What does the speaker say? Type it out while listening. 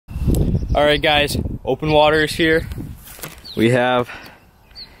Alright guys, open water is here. We have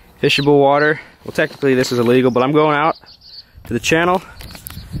fishable water. Well, technically this is illegal, but I'm going out to the channel.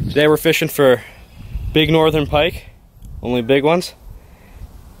 Today we're fishing for big northern pike, only big ones.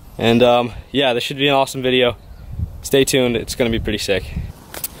 And yeah, this should be an awesome video. Stay tuned, it's gonna be pretty sick.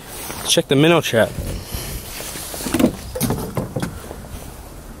 Let's check the minnow trap.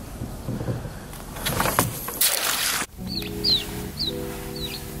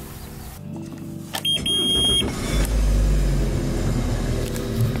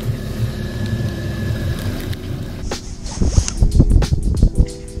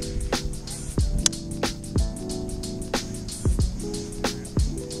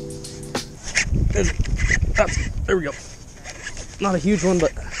 There we go. Not a huge one,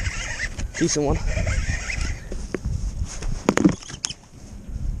 but decent one.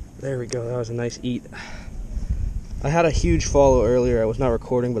 There we go. That was a nice eat. I had a huge follow earlier. I was not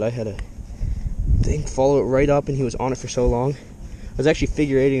recording, but I had a thing follow it right up, and he was on it for so long. I was actually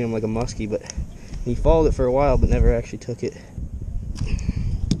figure eighting him like a muskie, but he followed it for a while, but never actually took it.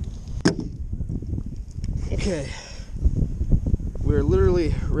 Okay. We're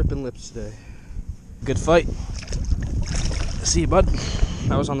literally ripping lips today. Good fight. See you, bud.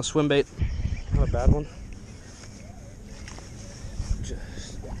 That was on the swim bait. Not a bad one.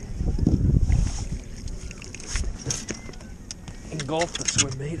 Just engulfed the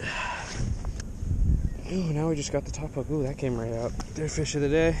swim bait. Ooh, now we just got the top hook. Ooh, that came right out. Their fish of the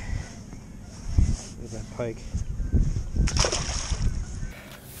day. Look at that pike.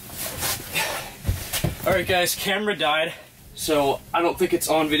 Alright guys, camera died, so I don't think it's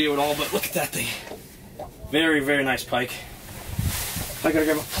on video at all, but look at that thing. Very, very nice pike. I gotta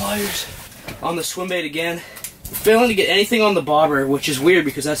grab my pliers on the swim bait again. I'm failing to get anything on the bobber, which is weird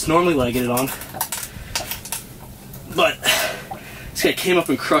because that's normally what I get it on. But this guy came up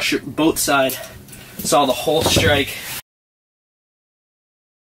and crushed it both sides. Saw the whole strike.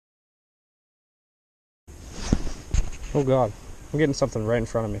 Oh god, I'm getting something right in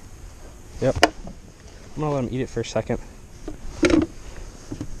front of me. Yep. I'm gonna let him eat it for a second. There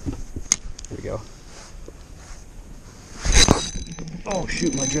we go. Oh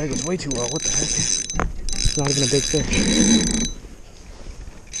shoot, my drag was way too low. What the heck? It's not even a big fish.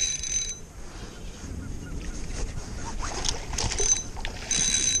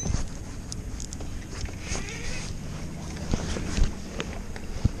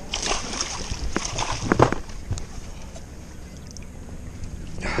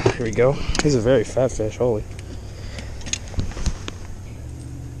 Here we go. He's a very fat fish, holy.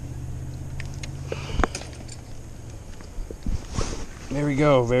 There we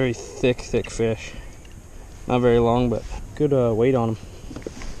go, very thick fish. Not very long, but good weight on him.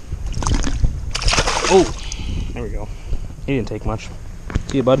 Oh, there we go. He didn't take much.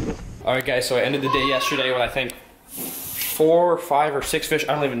 See you, bud. Alright guys, so I ended the day yesterday with I think 4 or 5 or 6 fish,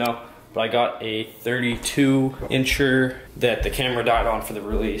 I don't even know. But I got a 32-incher that the camera died on for the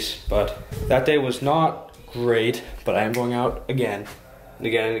release. But that day was not great, but I am going out again and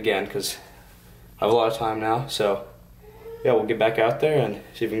again and again because I have a lot of time now, so yeah, we'll get back out there and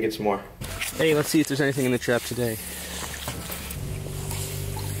see if we can get some more. Hey, let's see if there's anything in the trap today.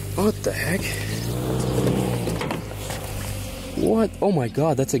 What the heck? What? Oh my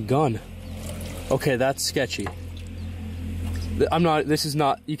god, that's a gun. Okay, that's sketchy. This is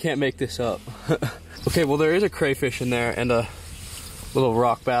not, you can't make this up. Okay, well there is a crayfish in there and a little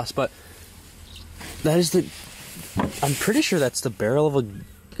rock bass, but that is the, I'm pretty sure that's the barrel of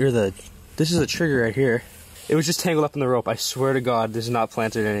a, or this is the trigger right here. It was just tangled up in the rope. I swear to God, this is not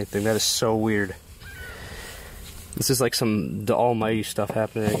planted or anything. That is so weird. This is like the almighty stuff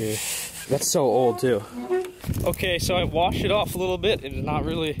happening right here. That's so old too. Okay, so I washed it off a little bit. It did not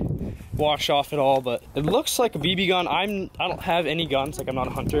really wash off at all, but it looks like a BB gun. I don't have any guns, like I'm not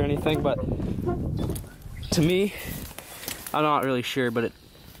a hunter or anything, but to me, I'm not really sure, but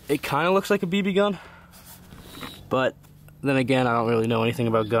it kind of looks like a BB gun. But then again, I don't really know anything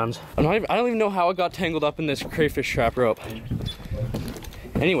about guns. I don't even know how it got tangled up in this crayfish trap rope.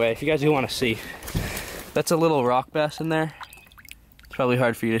 Anyway, if you guys do want to see, that's a little rock bass in there. It's probably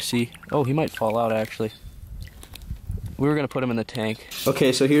hard for you to see. Oh, he might fall out actually. We were gonna put him in the tank.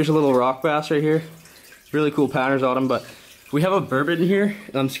 Okay, so here's a little rock bass right here. Really cool patterns on him, but we have a burbot in here,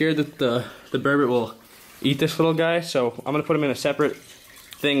 and I'm scared that the burbot will eat this little guy, so I'm gonna put him in a separate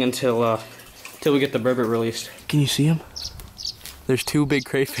thing until we get the burbot released. Can you see him? There's 2 big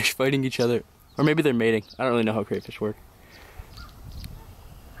crayfish fighting each other. Or maybe they're mating. I don't really know how crayfish work.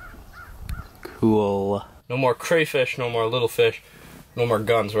 Cool. No more crayfish, no more little fish, no more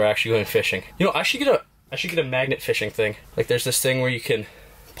guns. We're actually going fishing. You know, I should get a magnet fishing thing. Like there's this thing where you can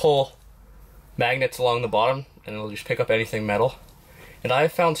pull magnets along the bottom, and it'll just pick up anything metal. And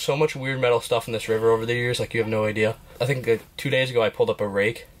I've found so much weird metal stuff in this river over the years, like you have no idea. I think 2 days ago I pulled up a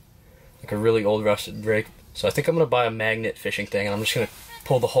rake, like a really old rusted rake. So I think I'm gonna buy a magnet fishing thing, and I'm just gonna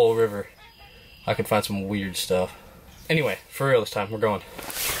pull the whole river. I could find some weird stuff. Anyway, for real this time, we're going.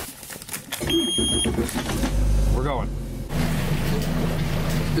 We're going.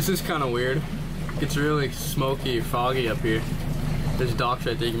 This is kind of weird. It's really smoky, foggy up here. There's docks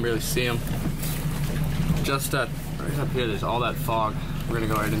right there, you can barely see them. Just right up here, there's all that fog. We're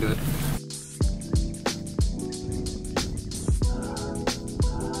gonna go right into it.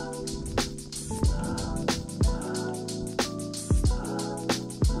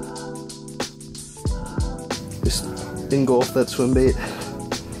 Just engulf that swim bait.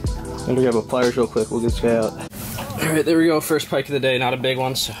 I'm gonna grab a pliers real quick, we'll get this guy out. Alright, there we go, first pike of the day, not a big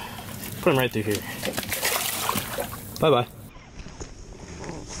one, so put him right through here. Bye-bye.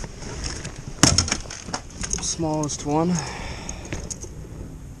 Smallest one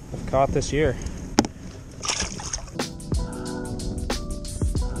I've caught this year.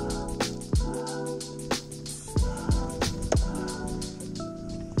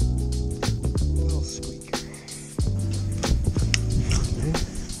 Little squeaker.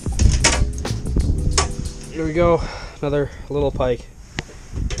 Here we go, another little pike.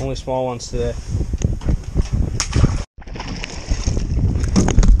 Only small ones today.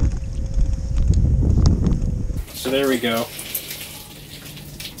 So there we go.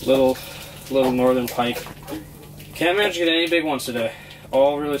 Little northern pike. Can't manage to get any big ones today.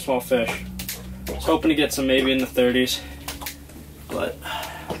 All really small fish. I was hoping to get some maybe in the 30s, but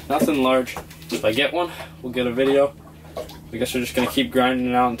nothing large. If I get one, we'll get a video. I guess we're just gonna keep grinding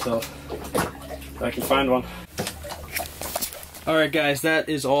it out until I can find one. Alright guys, that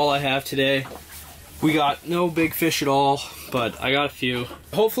is all I have today. We got no big fish at all, but I got a few.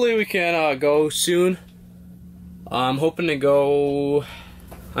 Hopefully we can go soon. I'm hoping to go,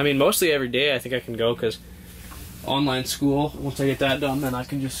 I mean, mostly every day I think I can go, because online school, once I get that done, then I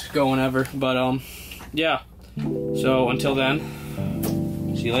can just go whenever. But, yeah. So, until then,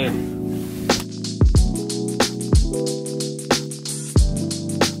 see you later.